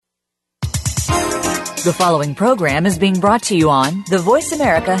The following program is being brought to you on the Voice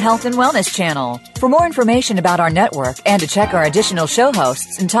America Health and Wellness Channel. For more information about our network and to check our additional show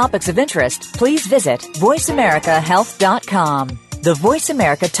hosts and topics of interest, please visit voiceamericahealth.com. The Voice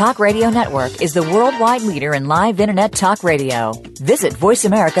America Talk Radio Network is the worldwide leader in live Internet talk radio. Visit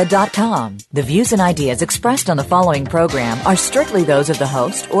voiceamerica.com. The views and ideas expressed on the following program are strictly those of the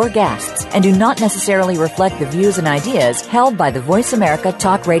host or guests and do not necessarily reflect the views and ideas held by the Voice America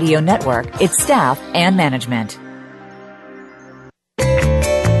Talk Radio Network, its staff, and management.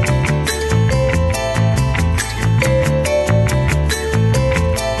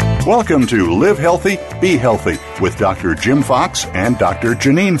 Welcome to Live Healthy, Be Healthy with Dr. Jim Fox and Dr.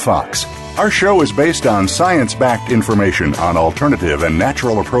 Janine Fox. Our show is based on science-backed information on alternative and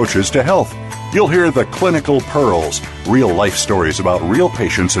natural approaches to health. You'll hear the clinical pearls, real-life stories about real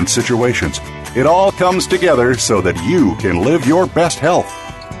patients and situations. It all comes together so that you can live your best health.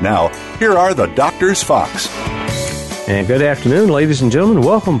 Now, here are the Doctors Fox. And good afternoon, ladies and gentlemen.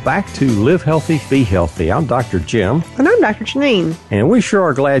 Welcome back to Live Healthy, Be Healthy. I'm Dr. Jim. And I'm Dr. Janine. And we sure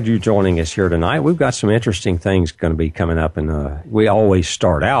are glad you're joining us here tonight. We've got some interesting things going to be coming up. And we always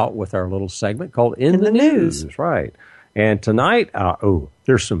start out with our little segment called In the News. Right. And tonight,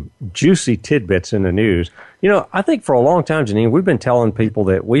 there's some juicy tidbits in the news. You know, I think for a long time, Janine, we've been telling people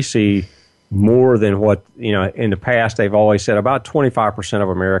that we see more than what, you know, in the past they've always said about 25% of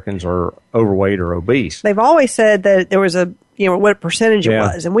Americans are overweight or obese. They've always said that there was what percentage it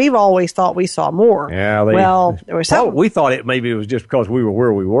was, and we've always thought we saw more. Yeah, there was some. We thought it was just because we were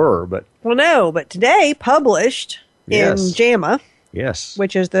where we were, but but today published in JAMA,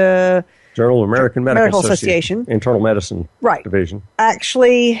 which is the Journal of American Medical Association, Internal Medicine Division.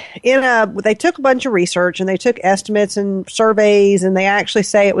 Actually, they took a bunch of research and they took estimates and surveys, and they actually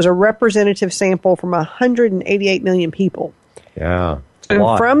say it was a representative sample from 188 million people. Yeah,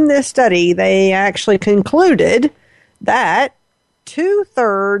 and from this study, they actually concluded that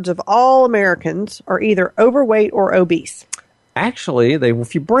 2/3 of all Americans are either overweight or obese. Actually,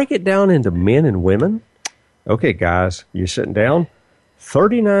 if you break it down into men and women, okay, guys, you're sitting down.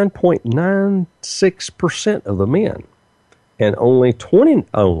 39.96% of the men and only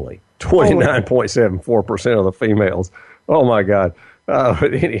 29.74% of the females. Oh my God.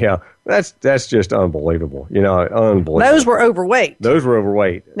 But anyhow, that's just unbelievable. You know, unbelievable. Those were overweight.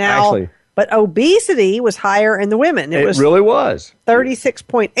 Now, but obesity was higher in the women. It really was.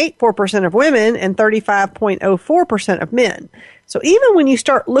 36.84% of women and 35.04% of men. So even when you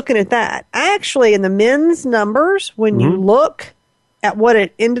start looking at that, actually in the men's numbers, when you look at what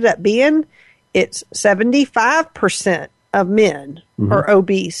it ended up being, it's 75% of men are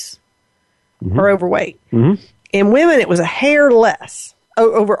obese or overweight. In women, it was a hair less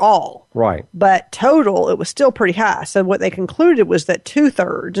overall. Right. But total, it was still pretty high. So what they concluded was that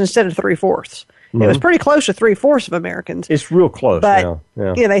 2/3 instead of 3/4. It was pretty close to 3/4 of Americans. It's real close now.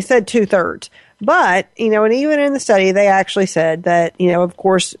 Yeah, they said 2/3. But, and even in the study, they actually said that, of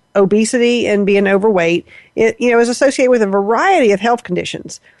course, obesity and being overweight, is associated with a variety of health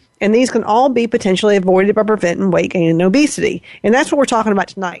conditions. And these can all be potentially avoided by preventing weight gain and obesity. And that's what we're talking about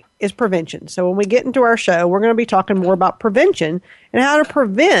tonight, is prevention. So when we get into our show, we're going to be talking more about prevention and how to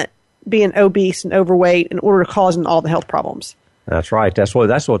prevent being obese and overweight in order to cause all the health problems. That's right. That's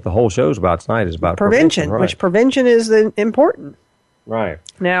what the whole show is about tonight, is about prevention. Right. Which prevention is important. Right.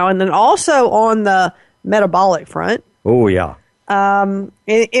 Now, and then also on the metabolic front. Oh, yeah. And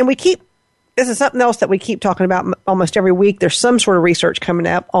this is something else that we keep talking about almost every week. There's some sort of research coming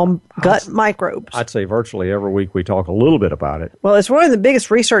up on gut microbes. I'd say virtually every week we talk a little bit about it. Well, it's one of the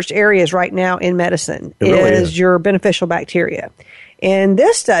biggest researched areas right now in medicine is your beneficial bacteria. And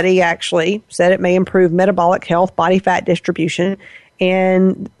this study actually said it may improve metabolic health, body fat distribution,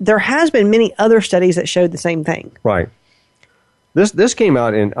 and there has been many other studies that showed the same thing. Right. This came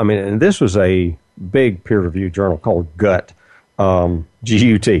out and this was a big peer-reviewed journal called Gut,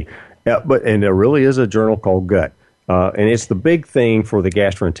 GUT. And there really is a journal called Gut. And it's the big thing for the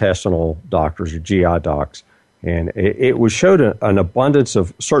gastrointestinal doctors or GI docs. And it was showed an abundance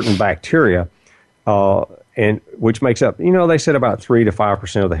of certain bacteria, and which makes up, they said about 3 to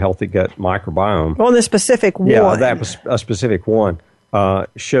 5% of the healthy gut microbiome. On the specific one. Yeah, that was a specific one.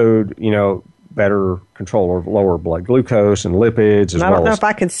 Showed, better control of lower blood glucose and lipids as well. I don't know if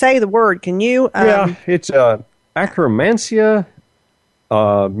I can say the word. Can you? It's Akkermansia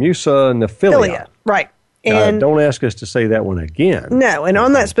mucinophilia. Right. And don't ask us to say that one again. No, and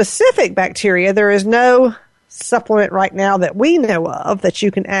on that specific bacteria, there is no supplement right now that we know of that you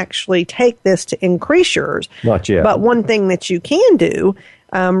can actually take this to increase yours. Not yet. But one thing that you can do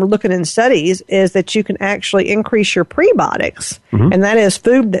looking in studies is that you can actually increase your prebiotics, and that is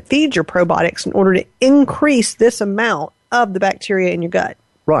food that feeds your probiotics in order to increase this amount of the bacteria in your gut.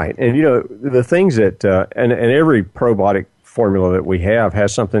 Right. And, the things that, and every probiotic formula that we have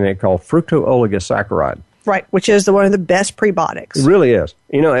has something they call fructooligosaccharide. Right, which is one of the best prebiotics. It really is.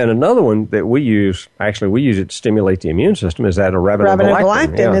 And another one that we use it to stimulate the immune system, is that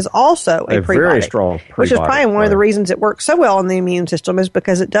arabinogalactin is also a prebiotic. Very strong prebiotic. Which is probably one of the reasons it works so well in the immune system, is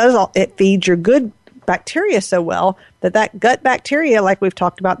because it feeds your good bacteria so well that gut bacteria, like we've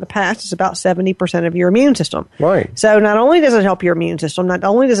talked about in the past, is about 70% of your immune system. Right. So not only does it help your immune system, not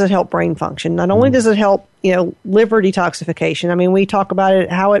only does it help brain function, not only does it help, liver detoxification. I mean, we talk about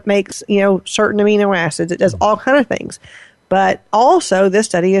it, how it makes, certain amino acids. It does all kind of things. But also, this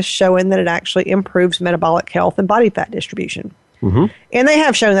study is showing that it actually improves metabolic health and body fat distribution. And they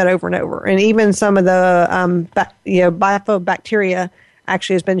have shown that over and over. And even some of the bifidobacteria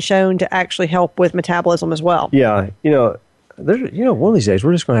actually has been shown to actually help with metabolism as well. Yeah, one of these days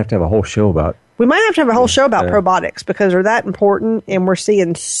we're just going to have a whole show about. We might have to have a whole show about probiotics, because they're that important, and we're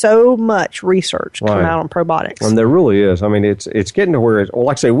seeing so much research come out on probiotics. And there really is. I mean, it's getting to where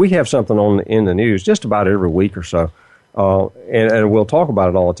like I say, we have something in the news just about every week or so, and we'll talk about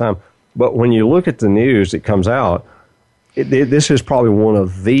it all the time. But when you look at the news that comes out, this is probably one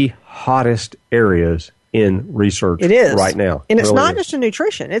of the hottest areas in research right now. And it's not just in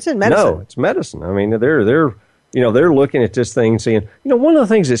nutrition, it's in medicine. No, it's medicine. I mean, they're looking at this thing saying, one of the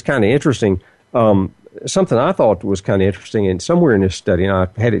things that's kind of interesting, something I thought was kind of interesting, and somewhere in this study, and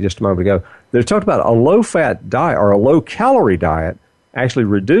I had it just a moment ago, they talked about a low-fat diet or a low-calorie diet actually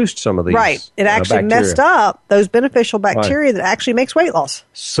reduced some of these Right. It actually bacteria. messed up those beneficial bacteria that actually makes weight loss.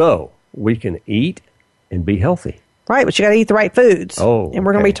 So we can eat and be healthy. Right, but you got to eat the right foods. Oh, and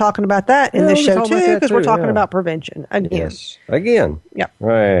we're going to be talking about that in this show too, because we're talking yeah. about prevention again. Yes, again. Yep.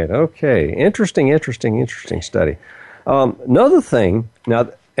 Right. Okay. Interesting study. Another thing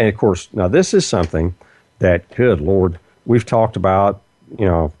now, and of course, now this is something that, good Lord, we've talked about.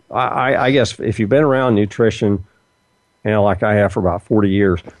 I guess if you've been around nutrition, like I have for about 40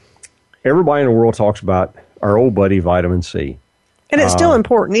 years, everybody in the world talks about our old buddy vitamin C. And it's still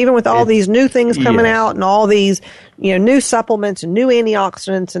important, even with all these new things coming out and all these, new supplements and new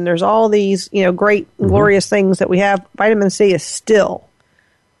antioxidants, and there's all these, great, glorious things that we have. Vitamin C is still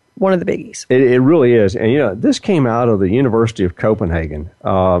one of the biggies. It really is. And, this came out of the University of Copenhagen,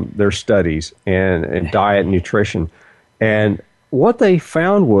 their studies and diet and nutrition. And what they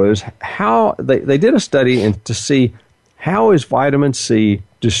found was how they did a study to see how is vitamin C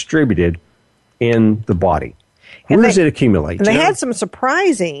distributed in the body. Where does it accumulate? And they had some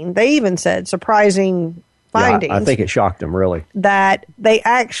surprising findings. Yeah, I think it shocked them, really. That they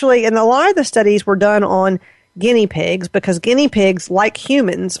actually, and a lot of the studies were done on guinea pigs, because guinea pigs, like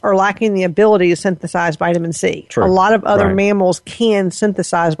humans, are lacking the ability to synthesize vitamin C. True. A lot of other mammals can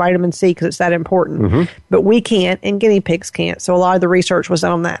synthesize vitamin C because it's that important, but we can't, and guinea pigs can't. So a lot of the research was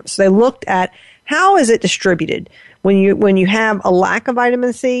done on that. So they looked at how is it distributed. When you have a lack of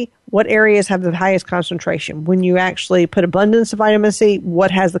vitamin C, what areas have the highest concentration? When you actually put abundance of vitamin C,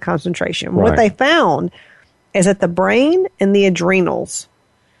 what has the concentration? What they found is that the brain and the adrenals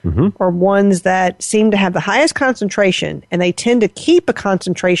are ones that seem to have the highest concentration, and they tend to keep a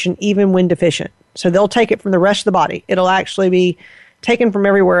concentration even when deficient. So they'll take it from the rest of the body. It'll actually be taken from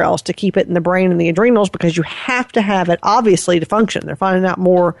everywhere else to keep it in the brain and the adrenals, because you have to have it, obviously, to function. They're finding out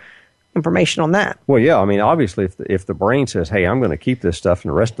more information on that. Well, yeah, I mean, obviously, if the brain says, hey, I'm going to keep this stuff, and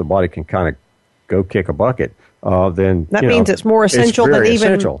the rest of the body can kind of go kick a bucket, then that means it's more essential than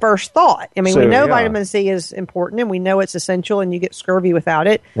even first thought. I mean, we know vitamin C is important, and we know it's essential, and you get scurvy without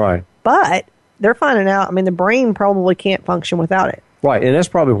it. Right. But they're finding out, I mean, the brain probably can't function without it. Right, and that's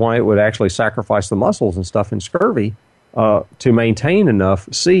probably why it would actually sacrifice the muscles and stuff in scurvy to maintain enough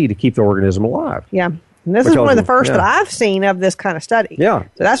C to keep the organism alive. Yeah. And this is one of the first that I've seen of this kind of study. Yeah.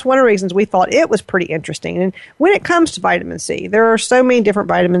 So that's one of the reasons we thought it was pretty interesting. And when it comes to vitamin C, there are so many different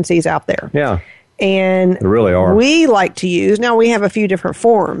vitamin Cs out there. Yeah. And there really are. We like to use, now we have a few different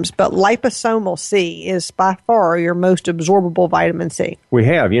forms, but liposomal C is by far your most absorbable vitamin C. We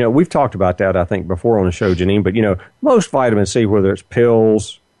have. We've talked about that, I think, before on the show, Janine. But, most vitamin C, whether it's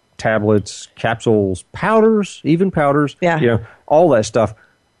pills, tablets, capsules, powders, even powders, all that stuff,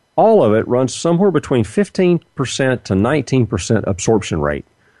 all of it runs somewhere between 15% to 19% absorption rate.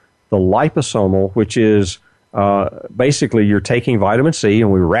 The liposomal, which is basically you're taking vitamin C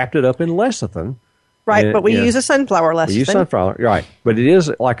and we wrapped it up in lecithin. Right, but we use a sunflower lecithin. We use sunflower, right. But it is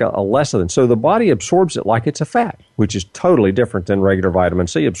like a lecithin. So the body absorbs it like it's a fat, which is totally different than regular vitamin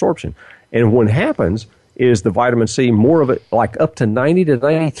C absorption. And what happens is the vitamin C, more of it, like up to 90 to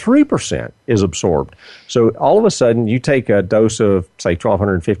 93% is absorbed. So all of a sudden, you take a dose of, say,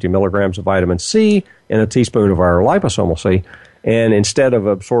 1,250 milligrams of vitamin C and a teaspoon of our liposomal C, and instead of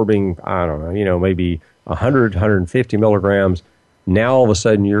absorbing, I don't know, maybe 100, 150 milligrams, now all of a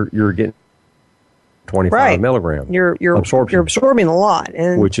sudden you're getting 25 milligrams. You're absorbing a lot.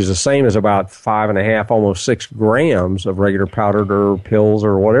 Which is the same as about 5.5, almost 6 grams of regular powdered or pills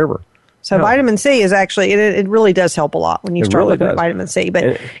or whatever. So vitamin C is actually, it really does help a lot when you start looking at vitamin C.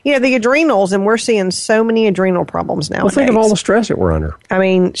 But, the adrenals, and we're seeing so many adrenal problems nowadays. Well, think of all the stress that we're under. I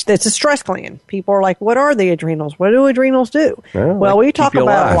mean, it's a stress gland. People are like, what are the adrenals? What do adrenals do? Well, we talk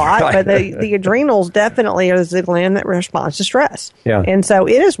about it a lot, but the adrenals definitely is the gland that responds to stress. Yeah. And so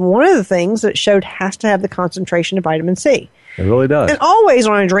it is one of the things that showed has to have the concentration of vitamin C. It really does. And always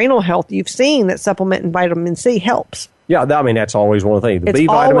on adrenal health, you've seen that supplementing vitamin C helps. Yeah, I mean, that's always one of the things. The B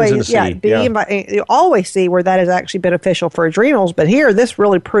vitamins and the C. You always see where that is actually beneficial for adrenals. But here, this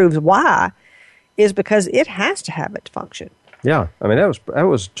really proves why, is because it has to have it to function. Yeah, I mean, that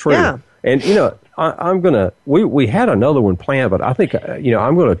was true. Yeah. And, I'm going to, we had another one planned, but I think,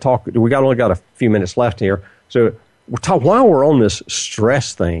 I'm going to talk, only got a few minutes left here. So while we're on this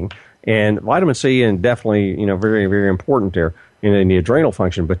stress thing, and vitamin C, and definitely, very, very important there in the adrenal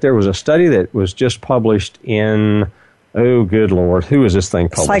function. But there was a study that was just published in, oh, good Lord, who is this thing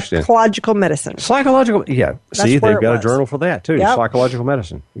published in? Psychological medicine. Yeah. See, they've got a journal for that, too, yep. Psychological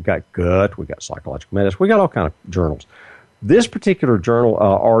medicine. We've got gut, we've got psychological medicine, we got all kind of journals. This particular journal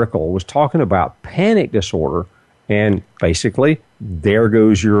article was talking about panic disorder, and basically, there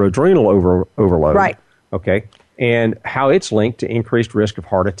goes your adrenal overload. Right. Okay. And how it's linked to increased risk of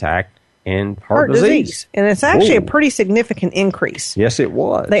heart attack and heart disease. And it's actually a pretty significant increase. Yes, it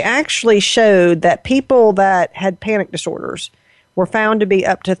was. They actually showed that people that had panic disorders were found to be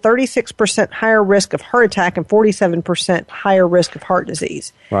up to 36% higher risk of heart attack and 47% higher risk of heart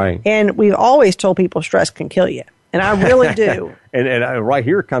disease. Right. And we've always told people stress can kill you. And I really do. and right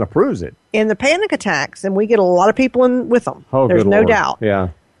here kind of proves it. In the panic attacks, and we get a lot of people in with them. Oh, there's no doubt. Yeah.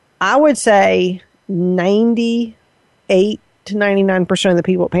 I would say 98 to 99% of the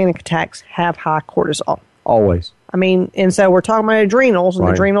people with panic attacks have high cortisol. Always. I mean, and so we're talking about adrenals, and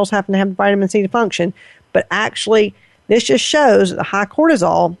the adrenals happen to have vitamin C to function. But actually, this just shows that the high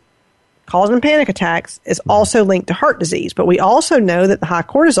cortisol causing panic attacks is also linked to heart disease. But we also know that the high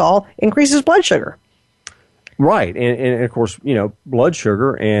cortisol increases blood sugar. Right. And of course, blood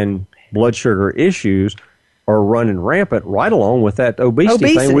sugar and blood sugar issues are running rampant right along with that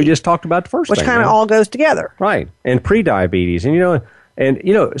obesity thing we just talked about the first which thing. Which kind of all goes together. Right. And prediabetes.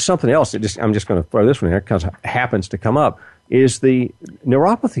 And, something else that I'm just going to throw this one in there because it happens to come up is the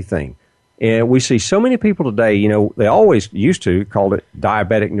neuropathy thing. And we see so many people today, they always used to call it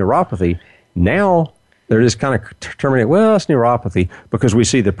diabetic neuropathy. Now they're just kind of terminating, well, it's neuropathy because we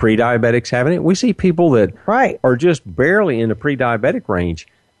see the pre-diabetics having it. We see people that are just barely in the pre-diabetic range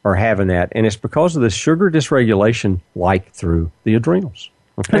are having that, and it's because of the sugar dysregulation like through the adrenals.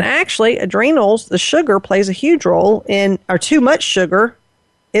 Okay? And actually, adrenals, the sugar plays a huge role in, or too much sugar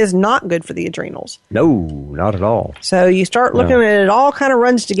is not good for the adrenals. No, not at all. So you start looking at it, all kind of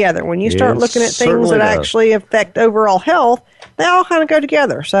runs together. When you start looking at things that actually affect overall health, they all kind of go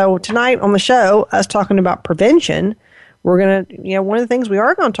together. So tonight on the show, us talking about prevention, we're going to, one of the things we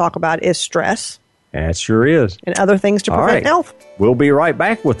are going to talk about is stress. That sure is. And other things to prevent health. We'll be right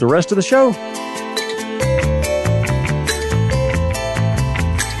back with the rest of the show.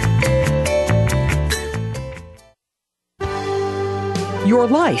 Your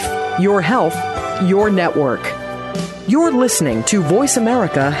life, your health, your network. You're listening to Voice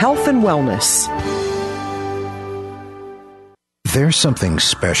America Health and Wellness. There's something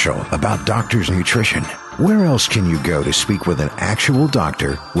special about Doctor's Nutrition. Where else can you go to speak with an actual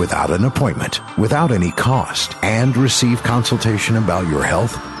doctor without an appointment, without any cost, and receive consultation about your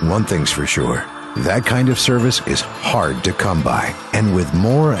health? One thing's for sure. That kind of service is hard to come by. And with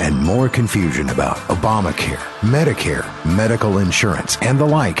more and more confusion about Obamacare, Medicare, medical insurance, and the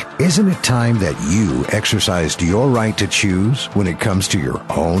like, isn't it time that you exercised your right to choose when it comes to your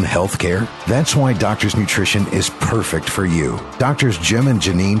own health care? That's why Doctor's Nutrition is perfect for you. Doctors Jim and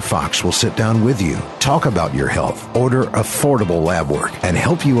Janine Fox will sit down with you, talk about your health, order affordable lab work, and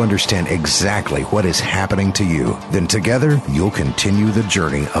help you understand exactly what is happening to you. Then together, you'll continue the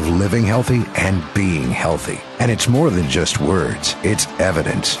journey of living healthy and being healthy. And it's more than just words. It's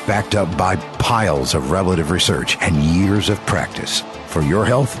evidence backed up by piles of relative research and years of practice. For your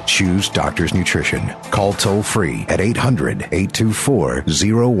health, choose Doctor's Nutrition. Call toll-free at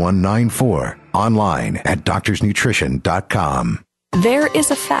 800-824-0194. Online at doctorsnutrition.com. There is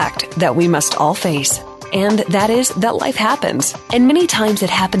a fact that we must all face. and that is that life happens. And many times it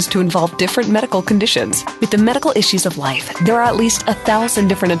happens to involve different medical conditions. With the medical issues of life, there are at least 1,000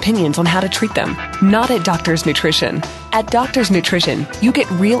 different opinions on how to treat them. Not at Doctor's Nutrition. At Doctor's Nutrition, you get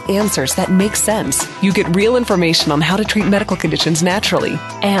real answers that make sense. You get real information on how to treat medical conditions naturally,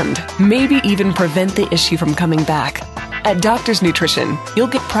 and maybe even prevent the issue from coming back. At Doctor's Nutrition, you'll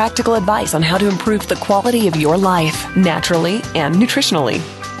get practical advice on how to improve the quality of your life, naturally and nutritionally.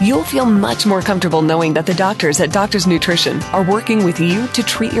 You'll feel much more comfortable knowing that the doctors at Doctor's Nutrition are working with you to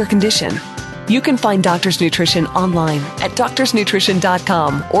treat your condition. You can find Doctor's Nutrition online at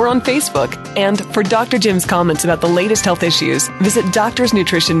doctorsnutrition.com or on Facebook. And for Dr. Jim's comments about the latest health issues, visit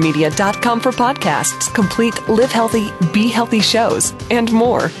doctorsnutritionmedia.com for podcasts, complete Live Healthy, Be Healthy shows, and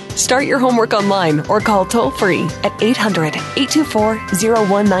more. Start your homework online or call toll-free at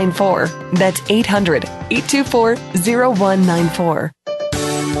 800-824-0194. That's 800-824-0194.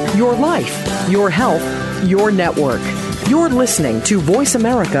 Your life, your health, your network. You're listening to Voice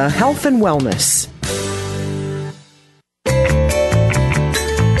America Health and Wellness.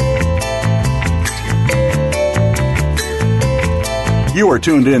 You are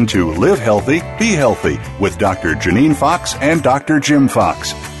tuned in to Live Healthy, Be Healthy with Dr. Janine Fox and Dr. Jim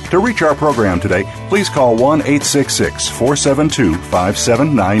Fox. To reach our program today, please call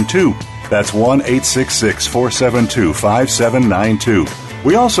 1-866-472-5792. That's 1-866-472-5792.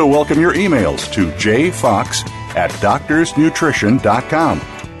 We also welcome your emails to jfox@doctorsnutrition.com.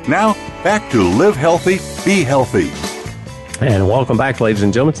 Now, back to Live Healthy, Be Healthy. And welcome back, ladies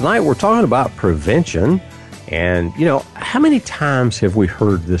and gentlemen. Tonight we're talking about prevention. And, you know, how many times have we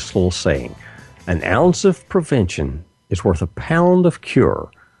heard this little saying? An ounce of prevention is worth a pound of cure.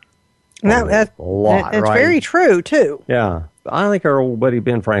 That's right? very true, too. Yeah. I think our old buddy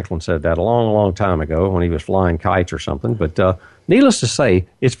Ben Franklin said that a long, long time ago when he was flying kites or something. But needless to say,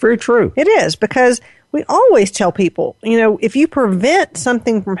 it's very true. It is, because we always tell people, you know, if you prevent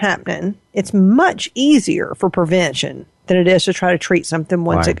something from happening, it's much easier for prevention than it is to try to treat something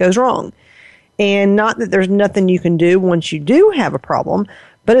once it goes wrong. And not that there's nothing you can do once you do have a problem,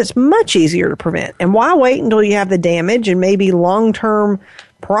 but it's much easier to prevent. And why wait until you have the damage and maybe long-term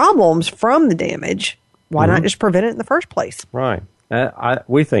problems from the damage? Why not just prevent it in the first place? Right.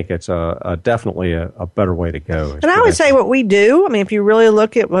 We think it's definitely a better way to go. And I would say what we do, I mean, if you really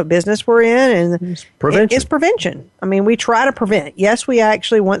look at what business we're in, and it's prevention. I mean, we try to prevent. Yes, we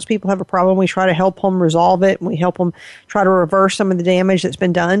actually, once people have a problem, we try to help them resolve it, and we help them try to reverse some of the damage that's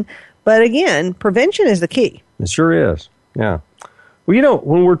been done. But again, prevention is the key. It sure is. Yeah. Well, you know,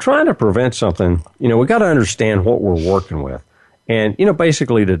 when we're trying to prevent something, you know, we got to understand what we're working with. And, you know,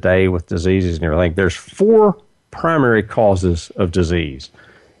 basically today with diseases and everything, there's 4 primary causes of disease.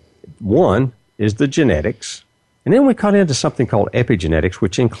 One is the genetics. And then we cut into something called epigenetics,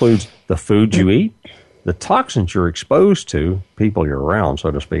 which includes the food you eat, the toxins you're exposed to, people you're around,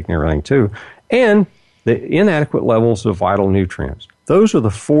 so to speak, and everything too, and the inadequate levels of vital nutrients. Those are the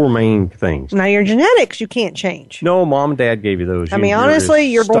 4 main things. Now, your genetics, you can't change. No, Mom and Dad gave you those. I mean, honestly,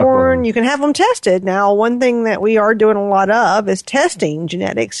 you're born, you can have them tested. Now, one thing that we are doing a lot of is testing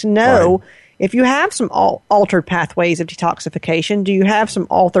genetics to know if you have some altered pathways of detoxification. Do you have some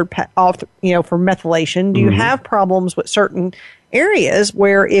altered, for methylation? Do you have problems with certain areas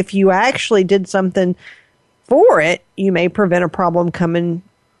where if you actually did something for it, you may prevent a problem coming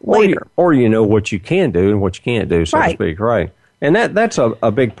later? Or you know what you can do and what you can't do, so to speak, right? And that's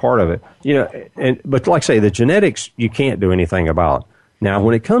a big part of it, you know. But like I say, the genetics you can't do anything about. Now,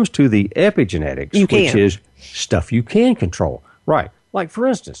 when it comes to the epigenetics, which is stuff you can control, right? Like for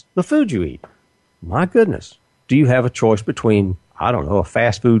instance, the food you eat. My goodness, do you have a choice between a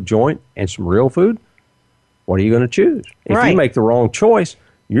fast food joint and some real food? What are you going to choose? If you make the wrong choice,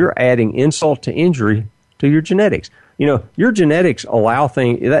 you're adding insult to injury to your genetics. You know, your genetics allow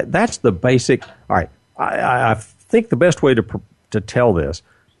things. That's the basic. All right, I think the best way to tell this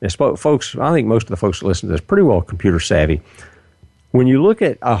is, folks, I think most of the folks that listen to this are pretty well computer savvy. When you look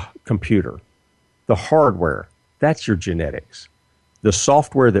at a computer, the hardware, that's your genetics. The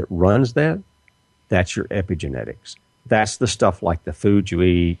software that runs that's your epigenetics. That's the stuff like the food you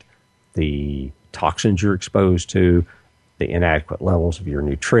eat, the toxins you're exposed to, the inadequate levels of your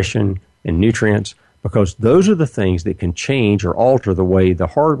nutrition and nutrients, because those are the things that can change or alter the way the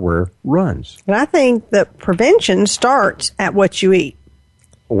hardware runs. And I think that prevention starts at what you eat.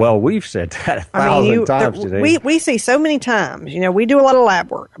 Well, we've said that 1,000 times today. We see so many times. You know, we do a lot of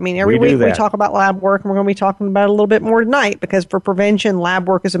lab work. I mean, every week we talk about lab work, and we're going to be talking about it a little bit more tonight, because for prevention, lab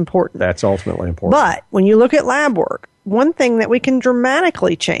work is important. That's ultimately important. But when you look at lab work, one thing that we can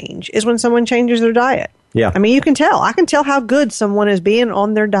dramatically change is when someone changes their diet. Yeah. I mean, you can tell. I can tell how good someone is being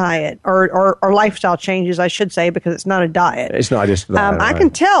on their diet or lifestyle changes, I should say, because it's not a diet. It's not just a diet. I can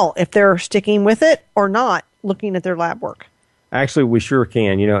tell if they're sticking with it or not looking at their lab work. Actually, we sure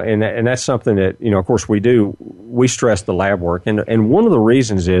can, and that's something that, of course we do. We stress the lab work. And one of the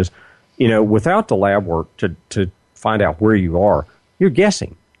reasons is, without the lab work to find out where you are, you're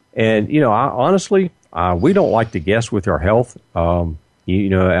guessing. And, honestly, we don't like to guess with our health.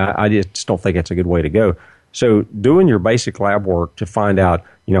 I just don't think it's a good way to go. So doing your basic lab work to find out,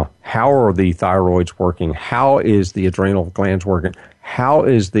 how are the thyroids working? How is the adrenal glands working? How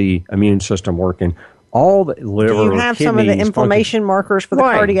is the immune system working? All the liver, do you have kidneys, some of the inflammation markers for the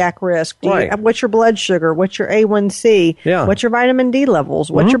cardiac risk? What's your blood sugar? What's your A1C? Yeah. What's your vitamin D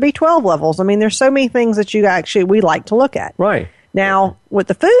levels? What's your B12 levels? I mean, there's so many things that we like to look at. Right. Now, with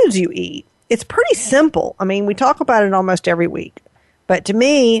the foods you eat, it's pretty simple. I mean, we talk about it almost every week. But to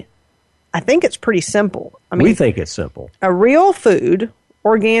me, I think it's pretty simple. I mean, we think it's simple. A real food,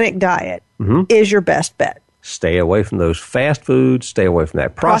 organic diet is your best bet. Stay away from those fast foods. Stay away from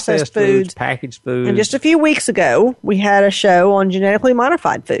that processed foods, packaged foods. And just a few weeks ago, we had a show on genetically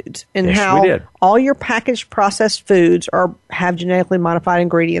modified foods and how all your packaged processed foods have genetically modified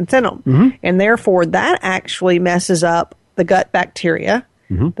ingredients in them. And therefore, that actually messes up the gut bacteria.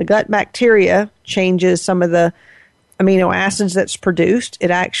 The gut bacteria changes some of the amino acids that's produced. It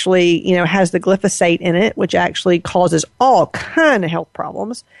actually, has the glyphosate in it, which actually causes all kind of health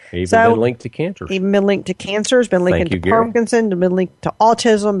problems. Even been linked to cancer. Even been linked to cancers, been linked to Parkinson's, been linked to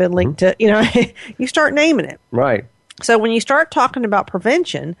autism, been linked to, you start naming it. Right. So when you start talking about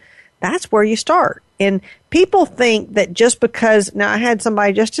prevention, that's where you start. And people think that just because, now I had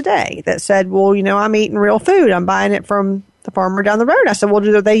somebody just today that said, well, I'm eating real food. I'm buying it from the farmer down the road. I said, well,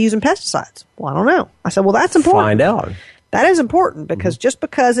 are they using pesticides? Well, I don't know. I said, well, that's important. Find out. That is important because just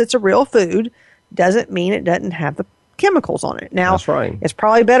because it's a real food doesn't mean it doesn't have the chemicals on it. Now, that's right. It's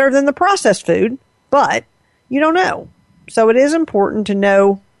probably better than the processed food, but you don't know. So it is important to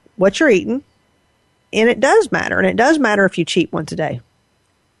know what you're eating, and it does matter. And it does matter if you cheat once a day.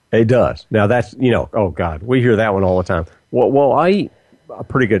 It does. Now, that's, oh, God, we hear that one all the time. Well, I eat a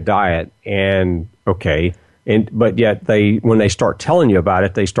pretty good diet, and okay. But yet when they start telling you about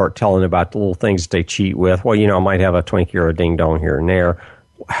it, they start telling about the little things that they cheat with. Well, I might have a Twinkie or a Ding Dong here and there.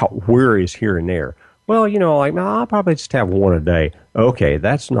 Where is here and there? Well, I'll probably just have one a day. Okay,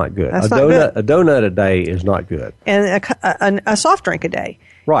 that's not good. That's not good. A donut a day is not good. And a soft drink a day.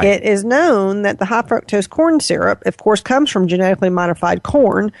 Right. It is known that the high fructose corn syrup, of course, comes from genetically modified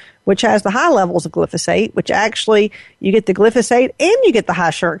corn, which has the high levels of glyphosate, which actually you get the glyphosate and you get the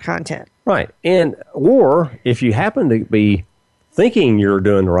high sugar content. Right. Or if you happen to be thinking you're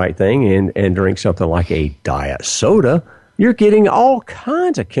doing the right thing and drink something like a diet soda, you're getting all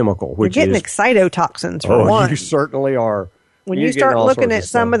kinds of chemical. You're getting excitotoxins for one. You certainly are. When you start looking at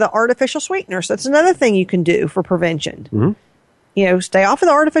some of the artificial sweeteners, that's another thing you can do for prevention. Stay off of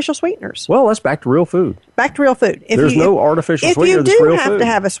the artificial sweeteners. Well, that's back to real food. Back to real food. There's no artificial sweetener. If you do have to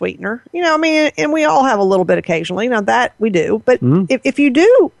have a sweetener, and we all have a little bit occasionally. Now that we do, but if you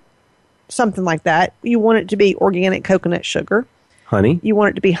do something like that, you want it to be organic coconut sugar, honey. You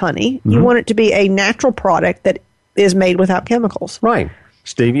want it to be honey. You want it to be a natural product that is made without chemicals. Right.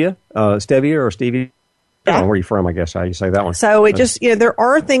 Stevia or stevia. I don't know where you're from, I guess, how you say that one. So it just, there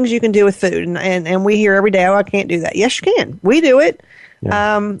are things you can do with food, and we hear every day, I can't do that. Yes, you can. We do it.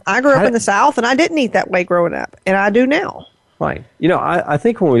 Yeah. I grew up in the South, and I didn't eat that way growing up, and I do now. Right. I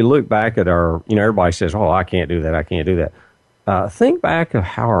think when we look back at our, everybody says, oh, I can't do that, I can't do that. Think back of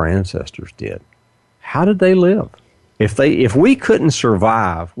how our ancestors did. How did they live? If we couldn't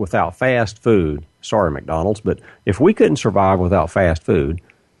survive without fast food, sorry, McDonald's, but if we couldn't survive without fast food,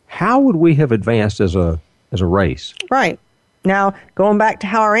 how would we have advanced as a race? Right. Now, going back to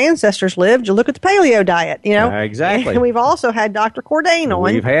how our ancestors lived, you look at the paleo diet, Exactly. And we've also had Dr. Cordain on.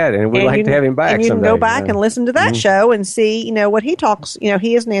 We've had, and we'd like to have him back and you someday. can go back and listen to that show and see, what he talks,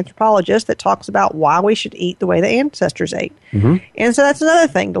 he is an anthropologist that talks about why we should eat the way the ancestors ate. And so that's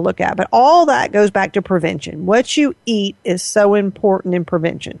another thing to look at. But all that goes back to prevention. What you eat is so important in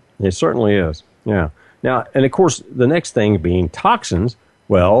prevention. It certainly is, yeah. Now, and of course, the next thing being toxins.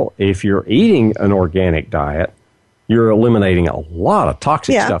 Well, if you're eating an organic diet, you're eliminating a lot of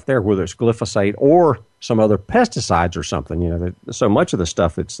toxic stuff there, whether it's glyphosate or some other pesticides or something. So much of the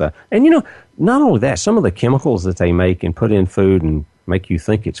stuff and not only that, some of the chemicals that they make and put in food and make you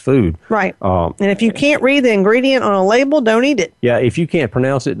think it's food. Right. And if you can't read the ingredient on a label, don't eat it. Yeah, if you can't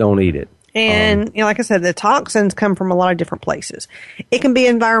pronounce it, don't eat it. And, like I said, the toxins come from a lot of different places. It can be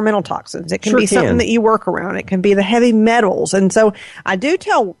environmental toxins. It can be something that you work around. It can be the heavy metals. And so I do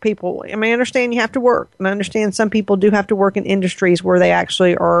tell people, I understand you have to work. And I understand some people do have to work in industries where they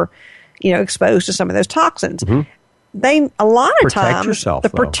actually are, exposed to some of those toxins. Mm-hmm. A lot of times, yourself, the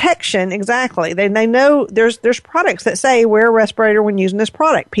protection, exactly. They know there's products that say wear a respirator when using this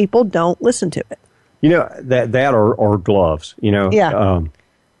product. People don't listen to it. That or gloves, Yeah.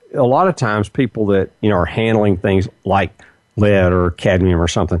 A lot of times people that, are handling things like lead or cadmium or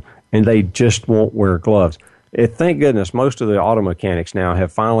something, and they just won't wear gloves. Thank goodness most of the auto mechanics now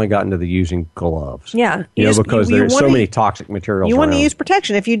have finally gotten to the using gloves. Yeah. Because there's so many toxic materials You want around. to use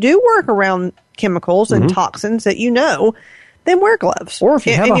protection. If you do work around chemicals and toxins that then wear gloves. Or if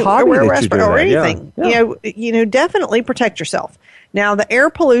you have a hobby wear that you do or that, anything. yeah. Definitely protect yourself. Now, the air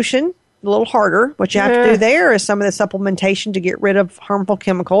pollution, a little harder. What you have to do there is some of the supplementation to get rid of harmful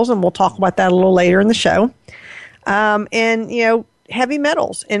chemicals, and we'll talk about that a little later in the show. And heavy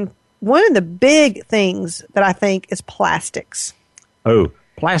metals. And one of the big things that I think is plastics. Oh,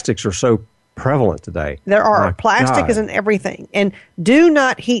 plastics are so prevalent today. There are. My Plastic God. is in everything. And do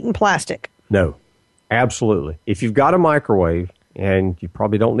not heat in plastic. No, absolutely. If you've got a microwave, and you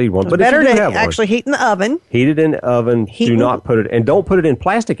probably don't need one, It's but better if you do to have one, actually heat in the oven. heat it in the oven. Do not put it, and don't put it in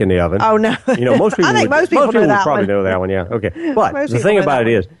plastic in the oven. Oh, no. Most people I think most people know would that probably one. know that one, yeah. Okay. But Most the people thing know about that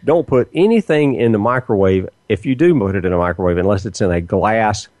it is, don't put anything in the microwave, if you do put it in a microwave, unless it's in a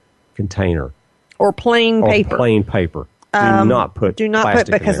glass container. Or plain paper. Or plain paper. Do not put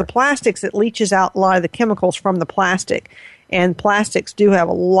plastic because in the there. plastics, it leaches out a lot of the chemicals from the plastic. And plastics do have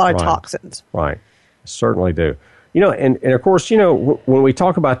a lot of toxins. Right. Certainly do. And of course, when we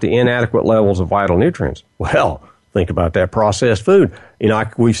talk about the inadequate levels of vital nutrients, well, think about that processed food.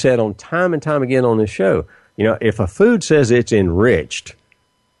 We've said on time and time again on this show, if a food says it's enriched,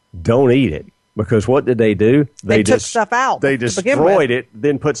 don't eat it. Because what did they do? They took stuff out. They destroyed it,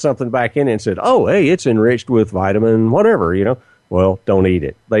 then put something back in it and said, oh, hey, it's enriched with vitamin whatever, Well, don't eat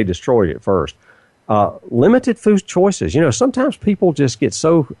it. They destroyed it first. Limited food choices. Sometimes people just get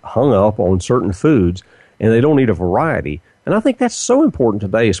so hung up on certain foods and they don't eat a variety. And I think that's so important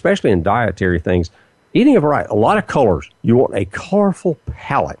today, especially in dietary things. Eating a variety, a lot of colors. You want a colorful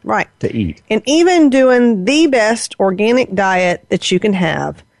palette to eat. And even doing the best organic diet that you can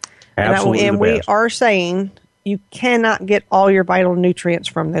have. Absolutely. And we are saying you cannot get all your vital nutrients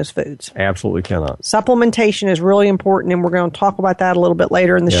from those foods. Absolutely cannot. Supplementation is really important, and we're going to talk about that a little bit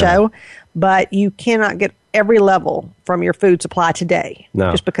later in the show. But you cannot get every level from your food supply today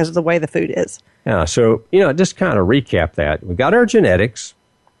just because of the way the food is. Yeah, so, just kind of recap that. We've got our genetics.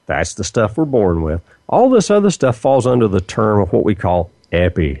 That's the stuff we're born with. All this other stuff falls under the term of what we call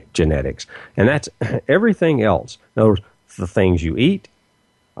epigenetics. And that's everything else. In other words, the things you eat,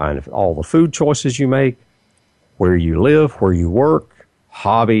 and all the food choices you make, where you live, where you work,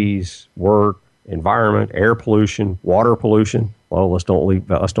 hobbies, work, environment, air pollution, water pollution. Well, let's don't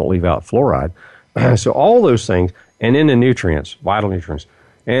leave out fluoride. So all those things, and then the nutrients, vital nutrients.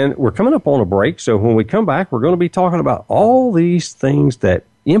 And we're coming up on a break, so when we come back, we're going to be talking about all these things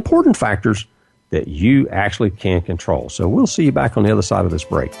important factors that you actually can control. So we'll see you back on the other side of this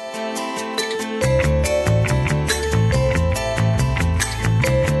break.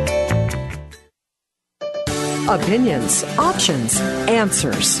 Opinions, options,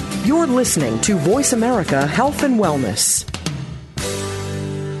 answers. You're listening to Voice America Health and Wellness.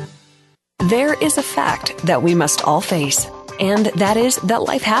 There is a fact that we must all face, and that is that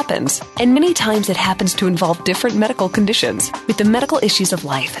life happens. And many times it happens to involve different medical conditions. With the medical issues of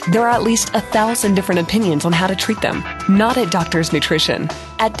life, there are at least 1,000 different opinions on how to treat them. Not at Doctor's Nutrition.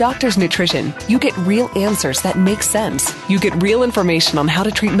 At Doctor's Nutrition, you get real answers that make sense. You get real information on how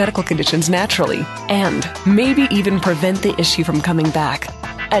to treat medical conditions naturally, and maybe even prevent the issue from coming back.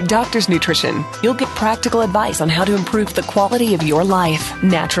 At Doctor's Nutrition, you'll get practical advice on how to improve the quality of your life,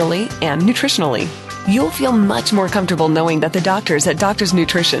 naturally and nutritionally. You'll feel much more comfortable knowing that the doctors at Doctor's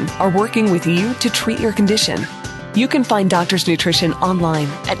Nutrition are working with you to treat your condition. You can find Doctor's Nutrition online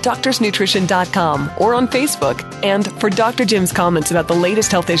at doctorsnutrition.com or on Facebook. And for Dr. Jim's comments about the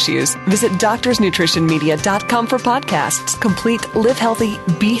latest health issues, visit doctorsnutritionmedia.com for podcasts, complete Live Healthy,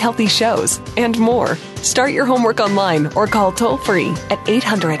 Be Healthy shows, and more. Start your homework online or call toll-free at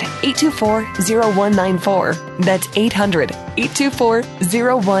 800-824-0194. That's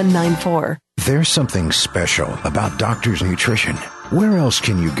 800-824-0194. There's something special about Doctor's Nutrition. Where else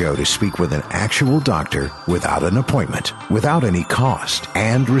can you go to speak with an actual doctor without an appointment, without any cost,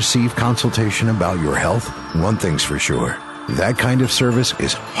 and receive consultation about your health? One thing's for sure. That kind of service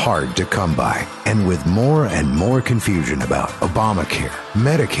is hard to come by. And with more and more confusion about Obamacare,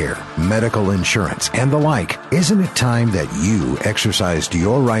 Medicare, medical insurance, and the like, isn't it time that you exercised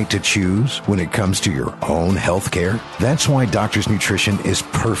your right to choose when it comes to your own health care? That's why Doctor's Nutrition is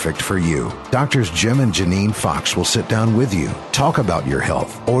perfect for you. Doctors Jim and Janine Fox will sit down with you, talk about your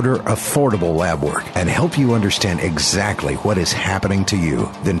health, order affordable lab work, and help you understand exactly what is happening to you.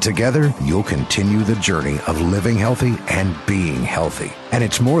 Then together, you'll continue the journey of living healthy and being healthy. And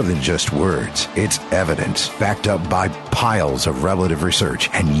it's more than just words. It's evidence backed up by piles of relative research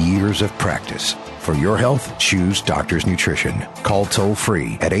and years of practice. For your health, choose Doctor's Nutrition. Call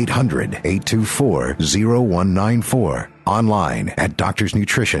toll-free at 800-824-0194. Online at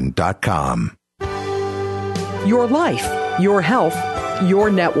doctorsnutrition.com. Your life, your health, your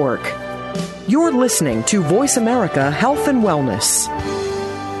network. You're listening to Voice America Health and Wellness.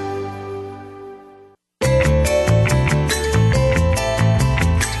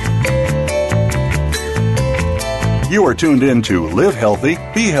 You are tuned in to Live Healthy,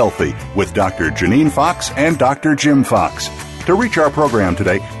 Be Healthy with Dr. Janine Fox and Dr. Jim Fox. To reach our program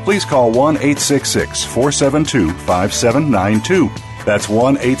today, please call 1-866-472-5792. That's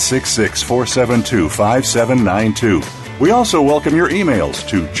 1-866-472-5792. We also welcome your emails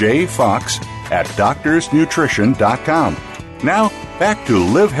to jfox@doctorsnutrition.com. Now, back to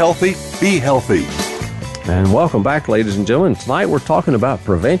Live Healthy, Be Healthy. And welcome back, ladies and gentlemen. Tonight we're talking about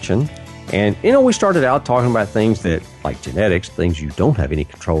prevention. And, we started out talking about things that, like genetics, things you don't have any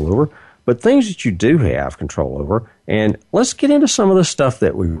control over, but things that you do have control over. And let's get into some of the stuff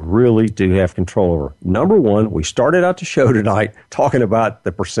that we really do have control over. Number one, we started out the show tonight talking about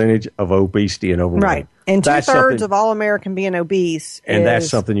the percentage of obesity and overweight. Right. And two-thirds of all American being obese and that's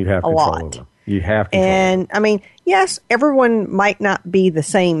something you have control over. You have control and, over. Yes, everyone might not be the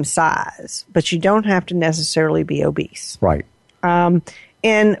same size, but you don't have to necessarily be obese. Right.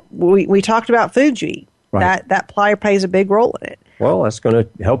 And we talked about food you eat. Right. That plays a big role in it. Well, that's going to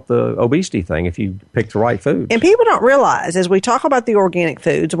help the obesity thing if you pick the right foods. And people don't realize, as we talk about the organic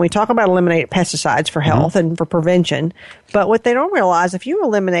foods and we talk about eliminating pesticides for health and for prevention, but what they don't realize, if you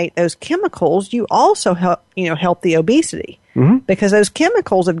eliminate those chemicals, you also help the obesity because those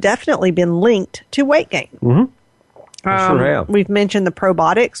chemicals have definitely been linked to weight gain. Sure have. We've mentioned the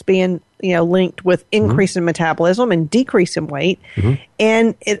probiotics being linked with increase in metabolism and decrease in weight.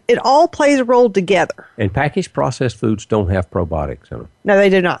 And it all plays a role together. And packaged processed foods don't have probiotics in them. No, they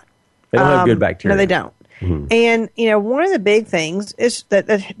do not. They don't have good bacteria. No, they don't. And, one of the big things is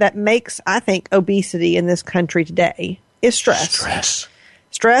that makes, I think, obesity in this country today is stress.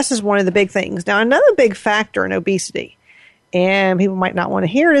 Stress is one of the big things. Now, another big factor in obesity, and people might not want to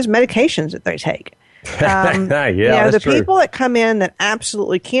hear it, is medications that they take. The true. People that come in that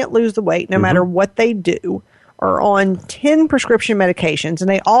absolutely can't lose the weight, no matter what they do, are on 10 prescription medications, and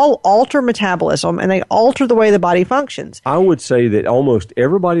they all alter metabolism, and they alter the way the body functions. I would say that almost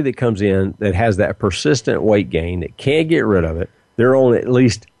everybody that comes in that has that persistent weight gain, that can't get rid of it, they're on at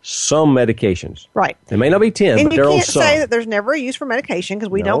least some medications. Right. They may not be 10, and but they're on some. And you can't say that there's never a use for medication,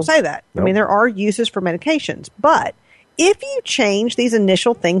 because we don't say that. Nope. There are uses for medications. But if you change these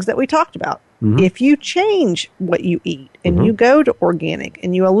initial things that we talked about, if you change what you eat and you go to organic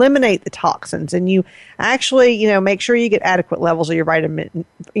and you eliminate the toxins and you actually, make sure you get adequate levels of your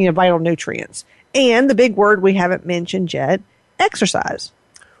vital nutrients. And the big word we haven't mentioned yet, exercise.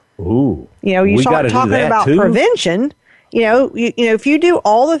 Ooh. You start talking about prevention. If you do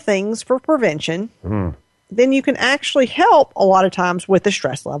all the things for prevention, then you can actually help a lot of times with the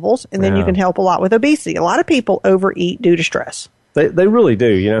stress levels, and then you can help a lot with obesity. A lot of people overeat due to stress. They really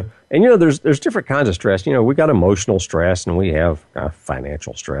do, And, there's different kinds of stress. We got emotional stress and we have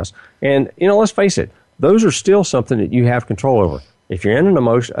financial stress. And, let's face it, those are still something that you have control over. If you're in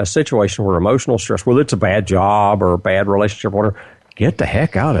a situation where emotional stress, whether it's a bad job or a bad relationship or whatever, get the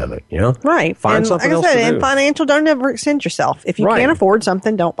heck out of it, Right. Find something else to do. And financial, don't ever extend yourself. If you can't afford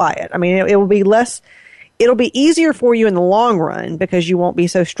something, don't buy it. It will be less... It'll be easier for you in the long run because you won't be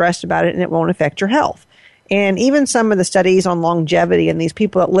so stressed about it and it won't affect your health. And even some of the studies on longevity and these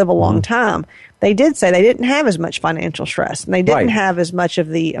people that live a long time, they did say they didn't have as much financial stress and they didn't have as much of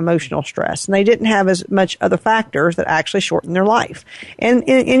the emotional stress and they didn't have as much other factors that actually shorten their life. And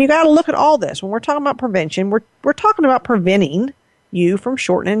you got to look at all this. When we're talking about prevention, we're talking about preventing you from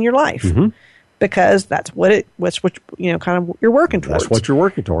shortening your life. Because that's what you're working towards. That's what you're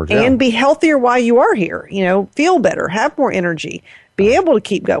working towards. And be healthier while you are here. Feel better, have more energy, be able to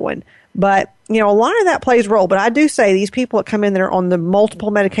keep going. But, a lot of that plays a role. But I do say these people that come in that are on the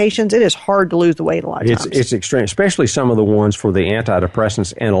multiple medications, it is hard to lose the weight a lot of times. It's extreme, especially some of the ones for the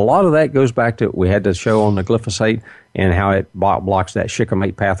antidepressants. And a lot of that goes back to, we had the show on the glyphosate and how it blocks that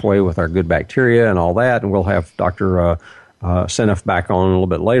shikimate pathway with our good bacteria and all that. And we'll have Dr. Seneff back on a little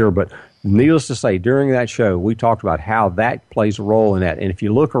bit later. But needless to say, during that show, we talked about how that plays a role in that. And if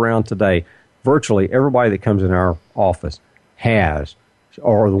you look around today, virtually everybody that comes in our office has,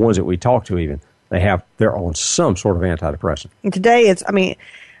 or the ones that we talk to even, they're on some sort of antidepressant. And today I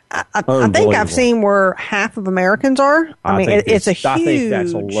think I've seen where half of Americans are. It's a huge. I think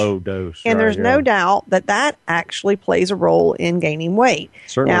that's a low dose. And there's no doubt that actually plays a role in gaining weight.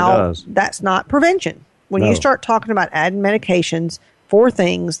 Certainly does. That's not prevention. When you start talking about adding medications for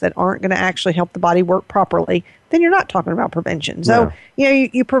things that aren't going to actually help the body work properly, then you're not talking about prevention. So,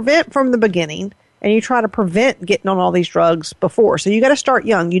 you prevent from the beginning. And you try to prevent getting on all these drugs before. So you got to start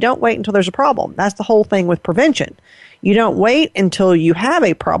young. You don't wait until there's a problem. That's the whole thing with prevention. You don't wait until you have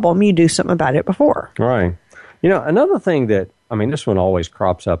a problem. You do something about it before. Right. Another thing that, this one always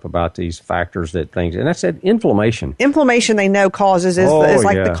crops up about these factors and I said inflammation. Inflammation, they know causes is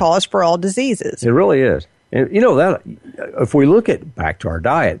the cause for all diseases. It really is. And, that if we look back to our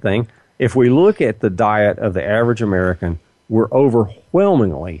diet thing, if we look at the diet of the average American, we're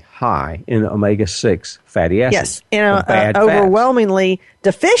overwhelmingly high in omega-6 fatty acids. Yes, and overwhelmingly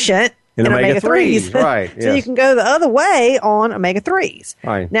deficient in omega-3s. Right, So you can go the other way on omega-3s.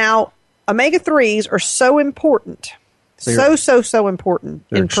 Right. Now, omega-3s are so important. So important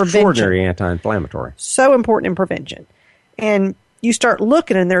in prevention. Extraordinary anti-inflammatory. So important in prevention. And you start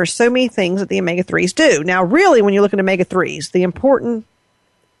looking, and there are so many things that the omega-3s do. Now, really, when you look at omega-3s, the important,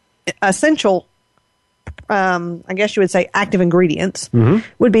 essential I guess you would say active ingredients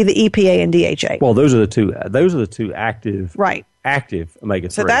would be the EPA and DHA. Well, those are the two active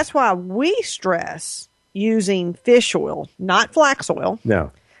omega-3. So that's why we stress using fish oil, not flax oil.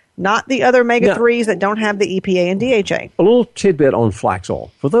 No. Not the other omega-3s that don't have the EPA and DHA. A little tidbit on flax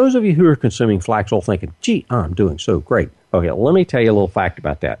oil. For those of you who are consuming flax oil thinking, gee, I'm doing so great. Okay, let me tell you a little fact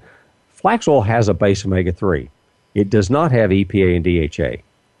about that. Flax oil has a base omega-3. It does not have EPA and DHA.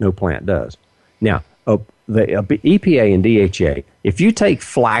 No plant does. Now, the EPA and DHA, if you take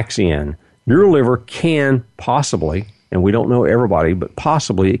flax in, your liver can possibly, and we don't know everybody, but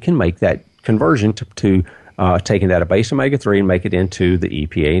possibly it can make that conversion to taking that a base omega-3 and make it into the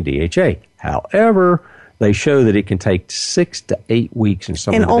EPA and DHA. However, they show that it can take 6 to 8 weeks in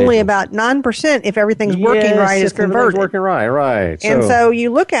some individuals. And only about 9% if everything's working right is converted. Working right. And so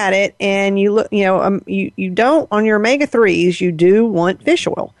you look at it and you look, you don't, on your omega-3s, you do want fish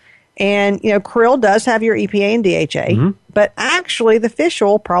oil. And, krill does have your EPA and DHA, but actually the fish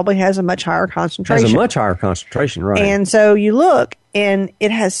oil probably has a much higher concentration. Right. And so you look, and it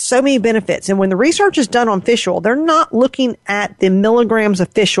has so many benefits. And when the research is done on fish oil, they're not looking at the milligrams of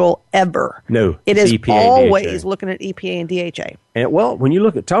fish oil ever. No, it is EPA always looking at EPA and DHA. And, when you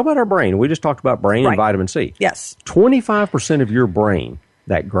talk about our brain, we just talked about brain and vitamin C. Yes. 25% of your brain,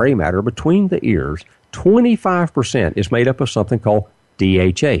 that gray matter between the ears, 25% is made up of something called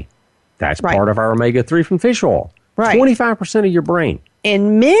DHA. That's part of our omega-3 from fish oil. Right. 25% of your brain.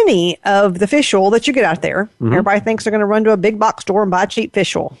 And many of the fish oil that you get out there, everybody thinks they're going to run to a big box store and buy cheap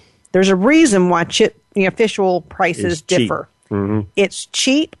fish oil. There's a reason why fish oil prices differ. It's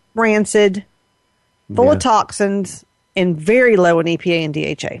cheap, rancid, full of toxins, and very low in EPA and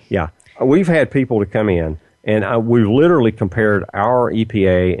DHA. Yeah. We've had people to come in, and we've literally compared our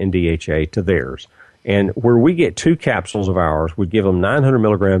EPA and DHA to theirs. And where we get 2 capsules of ours, we give them 900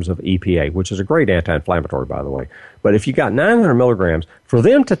 milligrams of EPA, which is a great anti-inflammatory, by the way. But if you got 900 milligrams, for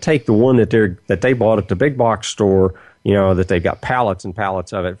them to take the one that they bought at the big box store, that they've got pallets and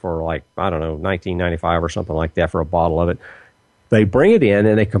pallets of it for $19.95 or something like that for a bottle of it, they bring it in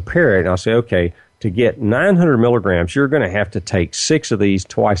and they compare it. And I'll say, okay, to get 900 milligrams, you're going to have to take 6 of these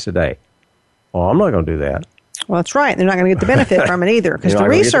twice a day. Well, I'm not going to do that. Well, that's right. They're not going to get the benefit from it either, because the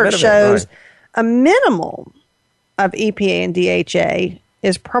research shows a minimum of EPA and DHA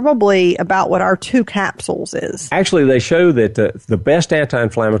is probably about what our 2 capsules is. Actually, they show that the best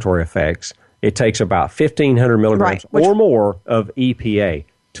anti-inflammatory effects, it takes about 1,500 milligrams or more of EPA.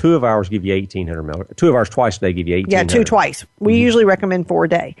 2 of ours give you 1,800 milligrams. 2 of ours twice a day give you 1,800. Yeah, 2 twice. We usually recommend 4 a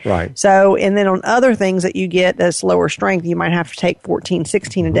day. Right. So, and then on other things that you get that's lower strength, you might have to take 14,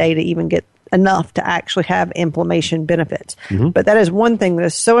 16 a day to even get enough to actually have inflammation benefits. But that is one thing that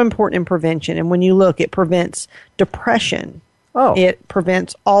is so important in prevention. And when you look, it prevents depression. It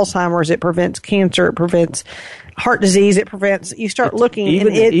prevents Alzheimer's. It prevents cancer. It prevents heart disease. It prevents, you start looking.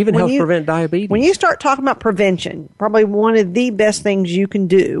 Even helps prevent diabetes. When you start talking about prevention, probably one of the best things you can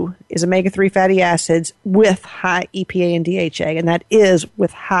do is omega-3 fatty acids with high EPA and DHA, and that is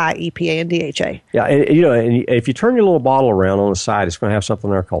with high EPA and DHA. Yeah, and if you turn your little bottle around on the side, it's going to have something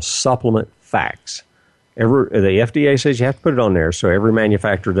there called supplement facts. The FDA says you have to put it on there, so every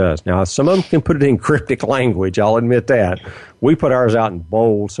manufacturer does. Now, some of them can put it in cryptic language. I'll admit that. We put ours out in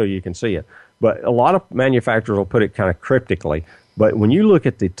bold so you can see it. But a lot of manufacturers will put it kind of cryptically. But when you look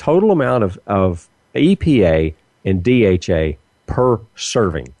at the total amount of EPA and DHA per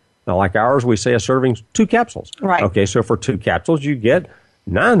serving, now like ours, we say a serving's 2 capsules. Right. Okay, so for 2 capsules, you get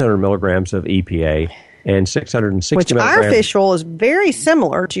 900 milligrams of EPA and 660 Which milligrams. our fish oil is very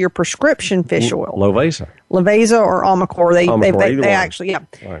similar to your prescription fish oil. Lovesa. Lovesa or Almacor. They actually,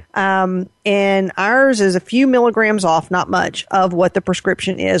 yeah. Right. And ours is a few milligrams off, not much, of what the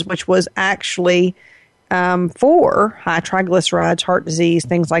prescription is, which was actually for high triglycerides, heart disease,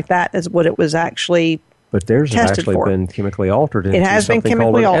 things like that, is what it was actually. But theirs has actually for. Been chemically altered into it has been chemically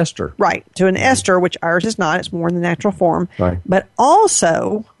called an altered. ester. Right, to an ester, which ours is not. It's more in the natural form. Right. But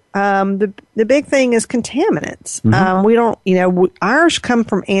also, the big thing is contaminants. Mm-hmm. We don't, ours come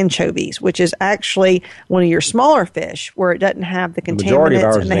from anchovies, which is actually one of your smaller fish where it doesn't have the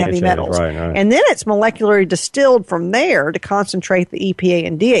contaminants and the heavy metals. Right. And then it's molecularly distilled from there to concentrate the EPA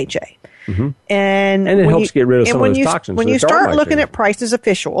and DHA. Mm-hmm. And it helps get rid of some of those toxins. When you start looking at prices of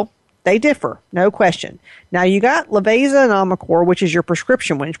fish oil, they differ, no question. Now, you got Lovesa and Almacor, which is your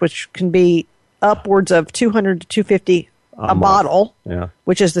prescription one, which can be upwards of $200 to $250 a bottle,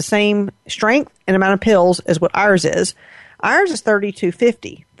 which is the same strength and amount of pills as what ours is. Ours is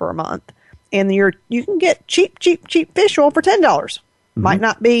 $32.50 for a month, and you can get cheap fish oil for $10. Mm-hmm. Might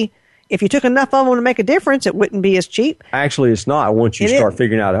not be. If you took enough of them to make a difference, it wouldn't be as cheap. Actually, it's not. Once you start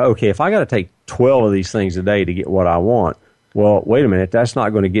figuring out, okay, if I got to take 12 of these things a day to get what I want, well, wait a minute, that's not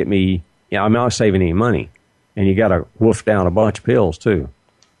going to get me, I'm not saving any money. And you got to wolf down a bunch of pills, too.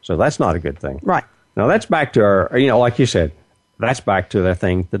 So that's not a good thing. Right. Now, that's back to our, like you said, that's back to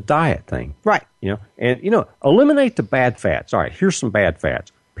the diet thing. Right. And eliminate the bad fats. All right, here's some bad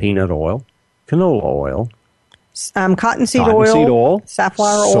fats. Peanut oil, canola oil. Cottonseed oil,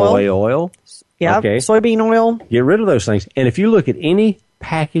 safflower oil. Soy oil. Yeah, okay. Soybean oil. Get rid of those things. And if you look at any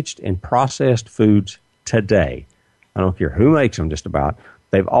packaged and processed foods today, I don't care who makes them just about,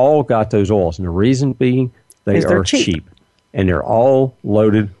 they've all got those oils. And the reason being, they are cheap. And they're all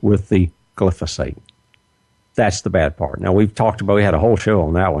loaded with the glyphosate. That's the bad part. Now, we had a whole show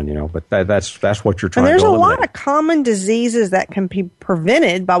on that one, but that's what you're trying to eliminate. And there's a lot of common diseases that can be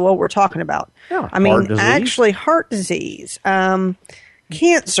prevented by what we're talking about. Yeah, actually, heart disease, cancer,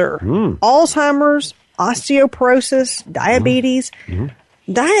 Alzheimer's, osteoporosis, diabetes.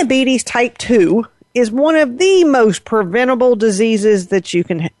 Mm-hmm. Diabetes type 2 is one of the most preventable diseases that you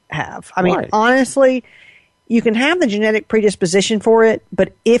can have. Honestly, you can have the genetic predisposition for it,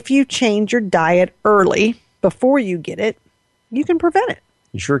 but if you change your diet early, before you get it, you can prevent it.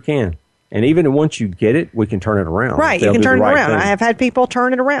 You sure can. And even once you get it, we can turn it around. Right, you can turn it around. I have had people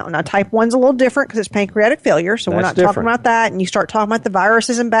turn it around. Now, type 1's a little different because it's pancreatic failure, so we're not talking about that. And you start talking about the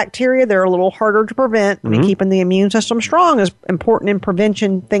viruses and bacteria, they're a little harder to prevent. Mm-hmm. Keeping the immune system strong is important in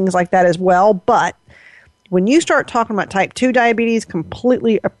prevention, things like that as well. But when you start talking about type 2 diabetes,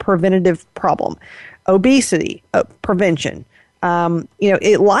 completely a preventative problem. Obesity, prevention.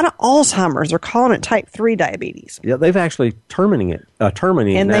 A lot of Alzheimer's, they're calling it type 3 diabetes. Yeah, they've actually terminating it now.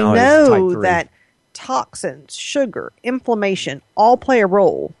 And they know that toxins, sugar, inflammation all play a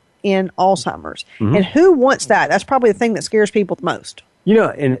role in Alzheimer's. Mm-hmm. And who wants that? That's probably the thing that scares people the most.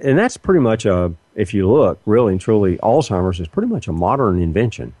 And that's pretty much if you look, really and truly, Alzheimer's is pretty much a modern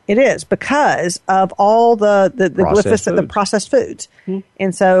invention. It is because of all the glyphosate, the processed foods. Mm-hmm.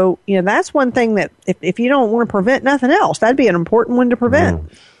 And so, that's one thing that if you don't want to prevent nothing else, that'd be an important one to prevent.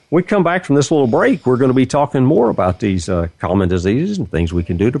 Mm. We come back from this little break, we're going to be talking more about these common diseases and things we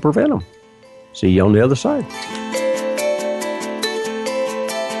can do to prevent them. See you on the other side.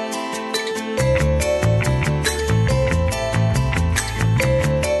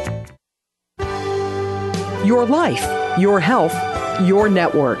 Your life, your health, your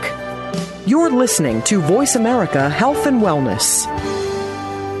network. You're listening to Voice America Health and Wellness.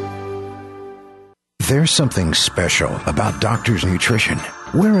 There's something special about Doctor's Nutrition.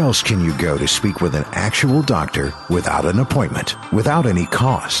 Where else can you go to speak with an actual doctor without an appointment, without any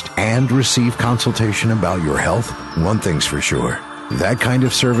cost, and receive consultation about your health? One thing's for sure. That kind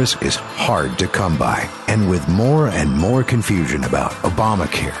of service is hard to come by. And with more and more confusion about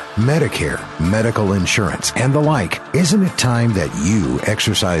Obamacare, Medicare, medical insurance, and the like, isn't it time that you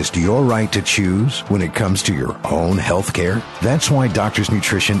exercised your right to choose when it comes to your own health care? That's why Doctor's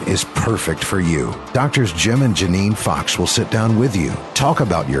Nutrition is perfect for you. Doctors Jim and Janine Fox will sit down with you, talk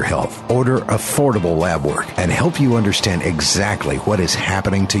about your health, order affordable lab work, and help you understand exactly what is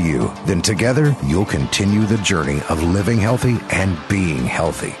happening to you. Then together, you'll continue the journey of living healthy and being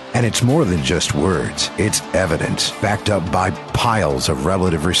healthy. And it's more than just words. It's evidence backed up by piles of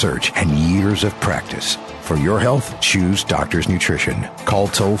relative research and years of practice. For your health, choose Doctor's Nutrition. Call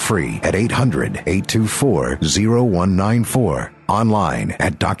toll-free at 800-824-0194. Online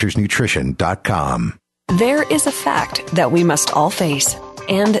at doctorsnutrition.com. There is a fact that we must all face,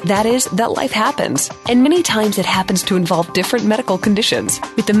 and that is that life happens. And many times it happens to involve different medical conditions.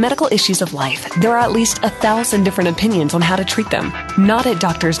 With the medical issues of life, there are at least 1,000 different opinions on how to treat them. Not at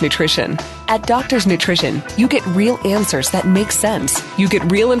Doctor's Nutrition. At Doctor's Nutrition, you get real answers that make sense. You get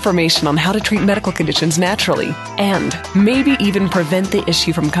real information on how to treat medical conditions naturally, and maybe even prevent the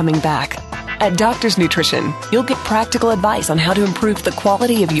issue from coming back. At Doctor's Nutrition, you'll get practical advice on how to improve the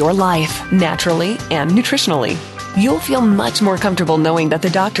quality of your life, naturally and nutritionally. You'll feel much more comfortable knowing that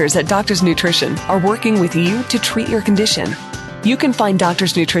the doctors at Doctor's Nutrition are working with you to treat your condition. You can find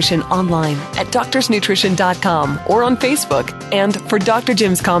Doctor's Nutrition online at doctorsnutrition.com or on Facebook. And for Dr.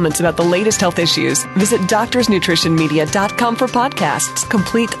 Jim's comments about the latest health issues, visit doctorsnutritionmedia.com for podcasts,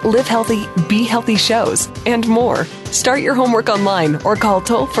 complete Live Healthy, Be Healthy shows, and more. Start your homework online or call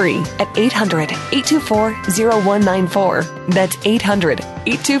toll-free at 800-824-0194. That's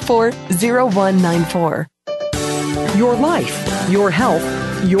 800-824-0194. Your life, your health,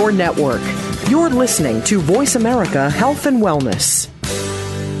 your network. You're listening to Voice America Health and Wellness.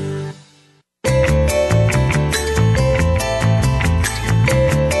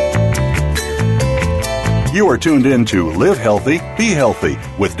 You are tuned in to Live Healthy, Be Healthy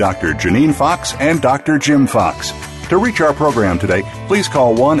with Dr. Janine Fox and Dr. Jim Fox. To reach our program today, please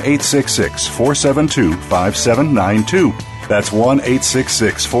call 1-866-472-5792. That's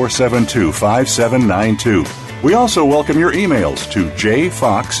 1-866-472-5792. We also welcome your emails to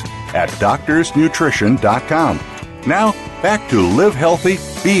jfox@doctorsnutrition.com. Now, back to Live Healthy,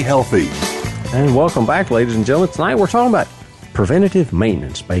 Be Healthy. And welcome back, ladies and gentlemen. Tonight we're talking about preventative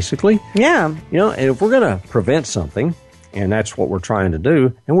maintenance, basically. Yeah. You know, and if we're going to prevent something, and that's what we're trying to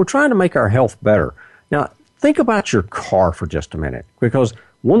do, and we're trying to make our health better. Now, think about your car for just a minute, because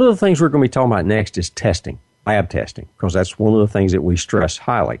one of the things we're going to be talking about next is testing, lab testing, because that's one of the things that we stress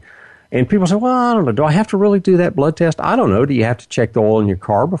highly. And people say, well, I don't know, do I have to really do that blood test? I don't know. Do you have to check the oil in your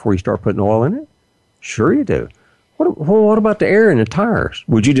car before you start putting oil in it? Sure you do. What about the air in the tires?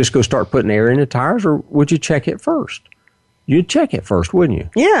 Would you just go start putting air in the tires, or would you check it first? You'd check it first, wouldn't you?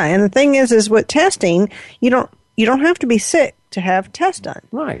 Yeah, and the thing is with testing, you don't have to be sick to have tests done.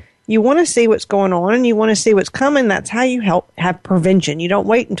 Right. You want to see what's going on, and you want to see what's coming. That's how you have prevention. You don't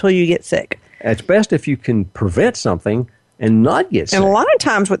wait until you get sick. It's best if you can prevent something and not get sick. And a lot of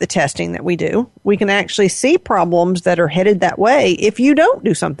times with the testing that we do, we can actually see problems that are headed that way if you don't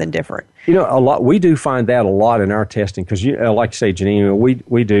do something different. You know, we do find that a lot in our testing because, like you say, Janine,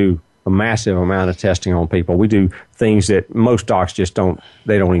 we do a massive amount of testing on people. We do things that most docs just don't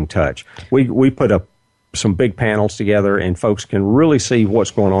even touch. We put some big panels together, and folks can really see what's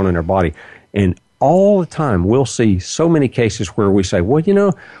going on in their body. And all the time, we'll see so many cases where we say, well,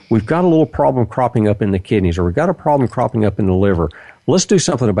 we've got a little problem cropping up in the kidneys, or we've got a problem cropping up in the liver. Let's do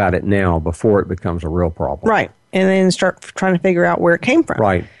something about it now before it becomes a real problem. Right. And then start trying to figure out where it came from.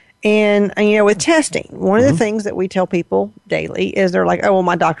 Right. And with testing, one of the things that we tell people daily is they're like, oh, well,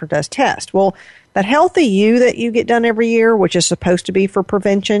 my doctor does test. Well, that Healthy You that you get done every year, which is supposed to be for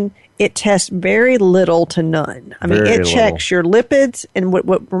prevention, it tests very little to none. I mean, it checks your lipids, and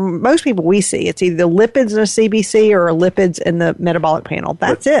what most people we see, it's either lipids in a CBC or lipids in the metabolic panel.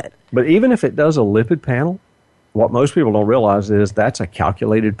 That's it. But even if it does a lipid panel, what most people don't realize is that's a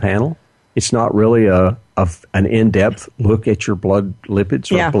calculated panel. It's not really an in-depth look at your blood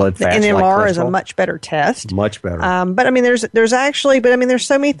lipids or blood fats. The NMR like is a much better test. Much better. But I mean, there's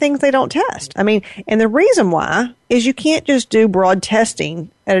so many things they don't test. I mean, and the reason why is you can't just do broad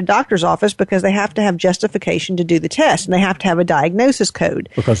testing at a doctor's office because they have to have justification to do the test, and they have to have a diagnosis code.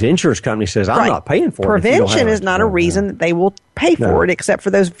 Because the insurance company says, I'm not paying for it. Prevention is not a reason that they will pay for it, except for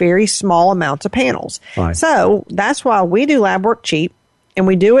those very small amounts of panels. Right. So that's why we do lab work cheap. And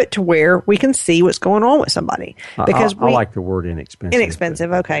we do it to where we can see what's going on with somebody. Because I like the word inexpensive.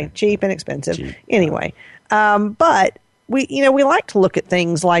 Inexpensive, okay. Cheap, inexpensive. Cheap. Anyway, but we like to look at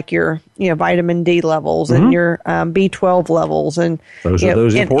things like your vitamin D levels and your B12 levels, and those are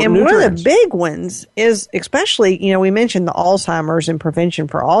those important nutrients. One of the big ones is, especially we mentioned the Alzheimer's and prevention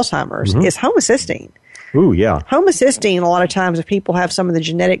for Alzheimer's, is homocysteine. Ooh, yeah. Homocysteine, a lot of times, if people have some of the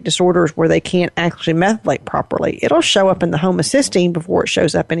genetic disorders where they can't actually methylate properly, it'll show up in the homocysteine before it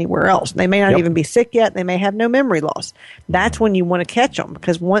shows up anywhere else. They may not even be sick yet. They may have no memory loss. That's when you want to catch them,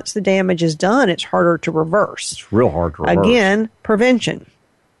 because once the damage is done, it's harder to reverse. It's real hard to reverse. Again, prevention.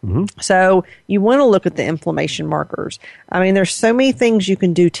 So you want to look at the inflammation markers. I mean, there's so many things you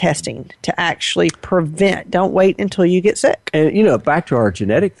can do testing to actually prevent. Don't wait until you get sick. And, back to our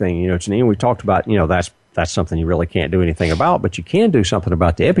genetic thing, Janine, we talked about, that's something you really can't do anything about, but you can do something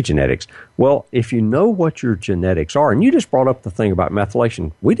about the epigenetics. Well, if you know what your genetics are, and you just brought up the thing about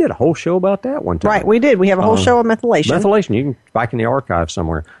methylation. We did a whole show about that one time. Right, we did. We have a whole show on methylation. Methylation, you can back in the archive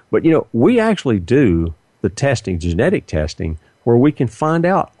somewhere. But, we actually do the testing, genetic testing, where we can find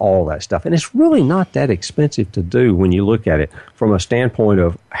out all that stuff. And it's really not that expensive to do when you look at it from a standpoint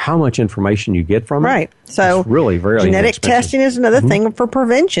of how much information you get from it. Right. So it's really very genetic inexpensive. testing is another thing for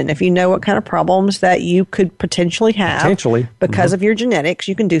prevention. If you know what kind of problems that you could potentially have because of your genetics,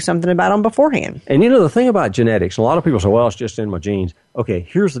 you can do something about them beforehand. And the thing about genetics, a lot of people say, well, it's just in my genes. Okay,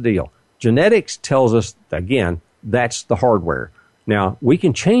 here's the deal. Genetics tells us, again, that's the hardware. Now, we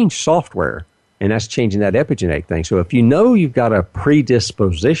can change software, and that's changing that epigenetic thing. So if you know you've got a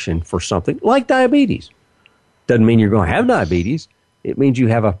predisposition for something like diabetes, doesn't mean you're going to have diabetes. It means you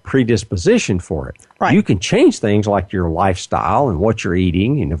have a predisposition for it. Right. You can change things like your lifestyle and what you're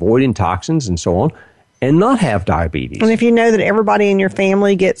eating and avoiding toxins and so on, and not have diabetes. And if you know that everybody in your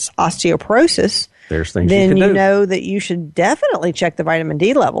family gets osteoporosis, there's things then you can do. Know that you should definitely check the vitamin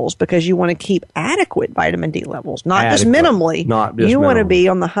D levels, because you want to keep adequate vitamin D levels, not just minimally. You want to be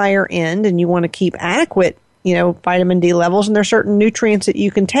on the higher end, and you want to keep adequate, vitamin D levels. And there are certain nutrients that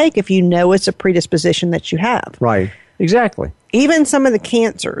you can take if you know it's a predisposition that you have. Right. Exactly. Even some of the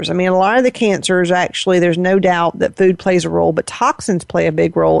cancers. I mean, a lot of the cancers, actually, there's no doubt that food plays a role, but toxins play a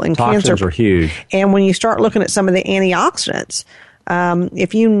big role in cancer. Toxins are huge. And when you start looking at some of the antioxidants,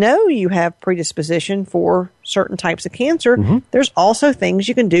 if you know you have predisposition for certain types of cancer, there's also things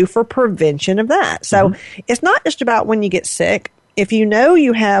you can do for prevention of that. So it's not just about when you get sick. If you know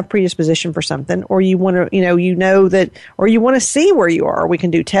you have predisposition for something, or you want to, or you want to see where you are, we can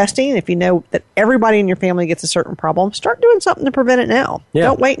do testing. If you know that everybody in your family gets a certain problem, start doing something to prevent it now. Yeah.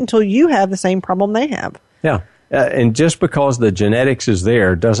 Don't wait until you have the same problem they have. Yeah. And just because the genetics is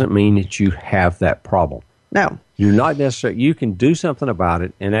there doesn't mean that you have that problem. No. You're not necessarily, you can do something about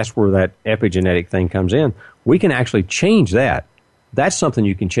it, and that's where that epigenetic thing comes in. We can actually change that. That's something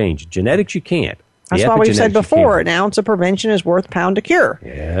you can change. Genetics, you can't. That's why we've said before, an ounce of prevention is worth a pound of cure.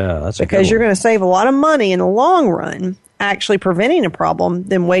 Yeah, that's because you're going to save a lot of money in the long run actually preventing a problem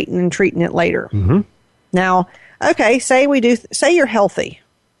than waiting and treating it later. Now, okay, say you're healthy.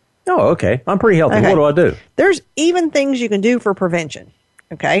 Oh, okay. I'm pretty healthy. Okay. What do? There's even things you can do for prevention,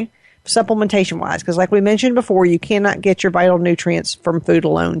 okay, supplementation-wise, because like we mentioned before, you cannot get your vital nutrients from food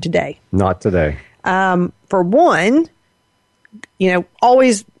alone today. Not today. For one,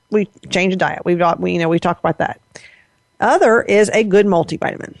 always we change the diet. We talk about that. Other is a good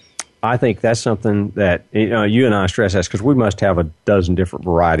multivitamin. I think that's something that you and I stress that because we must have a dozen different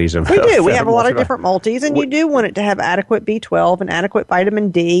varieties of. We do. We have a lot of different multis, and you do want it to have adequate B12 and adequate vitamin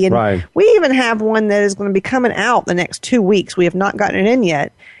D. And we even have one that is going to be coming out the next 2 weeks. We have not gotten it in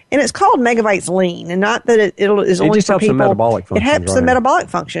yet. And it's called Megavites Lean, and not that it is only just for helps people. The metabolic function, it helps the metabolic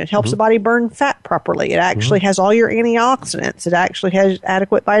function. It helps the body burn fat properly. It actually has all your antioxidants. It actually has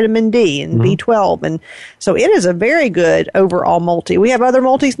adequate vitamin D and B12, and so it is a very good overall multi. We have other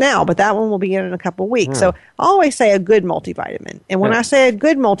multis now, but that one will be in a couple of weeks. So I always say a good multivitamin, and when I say a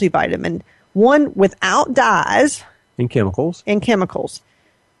good multivitamin, one without dyes and chemicals.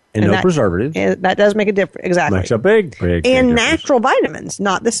 And no preservatives. And that does make a difference. Exactly. Makes a big and difference. Natural vitamins,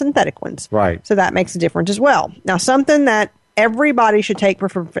 not the synthetic ones. Right. So that makes a difference as well. Now, something that everybody should take for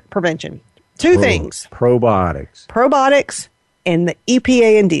prevention. Two things. Probiotics and the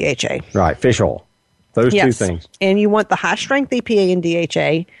EPA and DHA. Right. Fish oil. Those two things. And you want the high-strength EPA and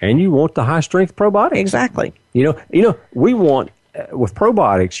DHA. And you want the high-strength probiotics. Exactly. We want... with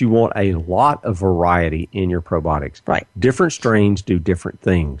probiotics, you want a lot of variety in your probiotics. Right. Different strains do different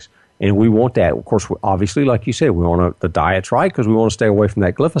things. And we want that. Of course, obviously, like you said, we want the diet's right because we want to stay away from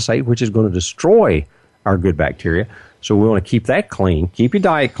that glyphosate, which is going to destroy our good bacteria. So we want to keep that clean. Keep your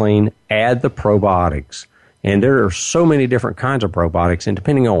diet clean. Add the probiotics. And there are so many different kinds of probiotics. And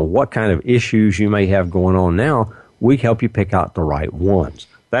depending on what kind of issues you may have going on now, we help you pick out the right ones.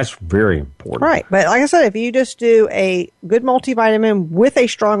 That's very important. Right. But like I said, if you just do a good multivitamin with a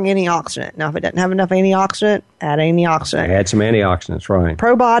strong antioxidant. Now, if it doesn't have enough antioxidant, add antioxidant. Add some antioxidants, right.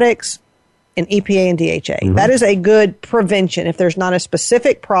 Probiotics and EPA and DHA. Mm-hmm. That is a good prevention if there's not a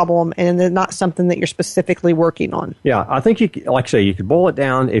specific problem and there's not something that you're specifically working on. Yeah, I think, like I say, you could boil it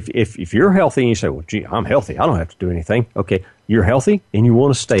down. If you're healthy and you say, well, gee, I'm healthy, I don't have to do anything. Okay, you're healthy and you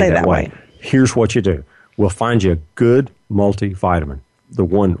want to stay that way. Here's what you do. We'll find you a good multivitamin, the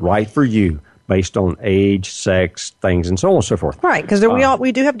one right for you, based on age, sex, things, and so on and so forth. Right, because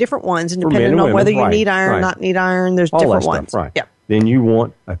we do have different ones, and depending on whether you need iron, not need iron, there's all different ones. Right. Yeah. Then you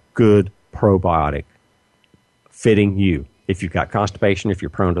want a good probiotic fitting you. If you've got constipation, if you're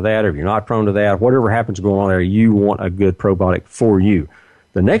prone to that, or if you're not prone to that, whatever happens going on there, you want a good probiotic for you.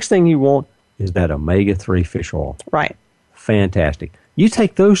 The next thing you want is that omega-3 fish oil. Right. Fantastic. You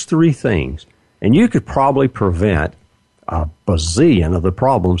take those three things, and you could probably prevent a bazillion of the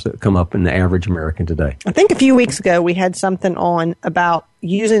problems that come up in the average American today. I think a few weeks ago we had something on about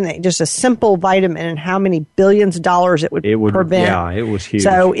using just a simple vitamin and how many billions of dollars it would prevent. Yeah, it was huge.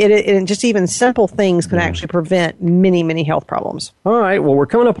 So it just even simple things can actually prevent many, many health problems. All right. Well, we're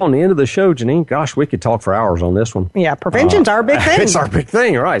coming up on the end of the show, Janine. Gosh, we could talk for hours on this one. Yeah, prevention's our big thing. It's our big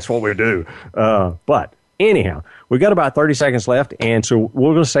thing, right? It's what we do. But anyhow, we've got about 30 seconds left, and so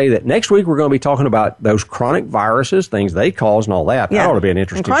we're going to say that next week we're going to be talking about those chronic viruses, things they cause and all that. Yeah. That ought to be an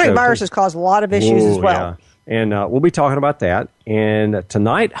interesting show. And chronic viruses cause a lot of issues as well. Yeah. And we'll be talking about that. And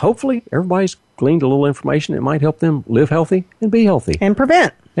tonight, hopefully, everybody's gleaned a little information that might help them live healthy and be healthy. And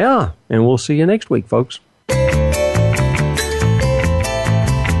prevent. Yeah. And we'll see you next week, folks.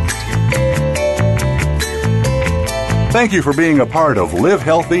 Thank you for being a part of Live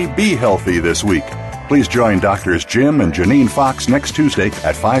Healthy, Be Healthy this week. Please join Doctors Jim and Janine Fox next Tuesday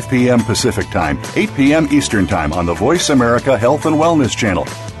at 5 p.m. Pacific Time, 8 p.m. Eastern Time on the Voice America Health and Wellness Channel.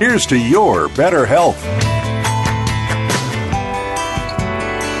 Here's to your better health.